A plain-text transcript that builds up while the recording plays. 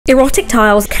erotic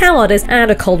tiles, cow udders,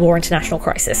 and a Cold War international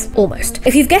crisis. Almost.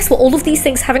 If you've guessed what all of these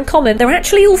things have in common, they're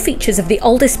actually all features of the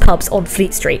oldest pubs on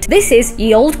Fleet Street. This is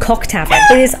Ye Olde Cock Tavern.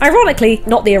 It is, ironically,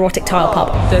 not the erotic tile pub,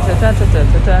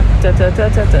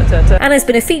 and has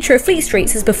been a feature of Fleet Street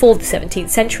since before the 17th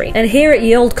century. And here at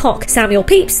Ye Olde Cock, Samuel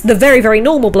Pepys, the very, very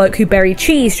normal bloke who buried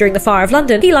cheese during the Fire of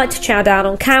London, he liked to chow down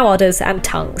on cow udders and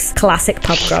tongues. Classic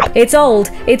pub grub. It's old,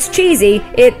 it's cheesy,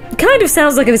 it kind of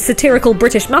sounds like a satirical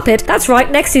British Muppet. That's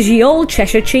right, next is Ye Olde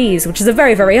Cheshire Cheese, which is a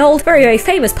very, very old, very, very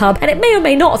famous pub, and it may or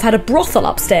may not have had a brothel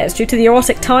upstairs due to the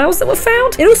erotic tiles that were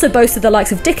found. It also boasted the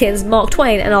likes of Dickens, Mark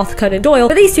Twain, and Arthur Conan Doyle,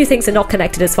 but these two things are not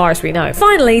connected as far as we know.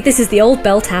 Finally, this is the Old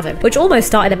Bell Tavern, which almost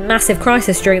started a massive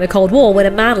crisis during the Cold War when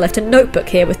a man left a notebook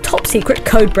here with top-secret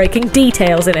code-breaking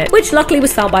details in it, which luckily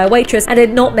was found by a waitress and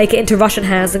did not make it into Russian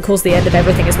hands and cause the end of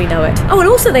everything as we know it. Oh, and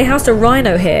also they housed a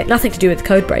rhino here. Nothing to do with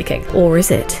code breaking. Or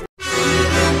is it?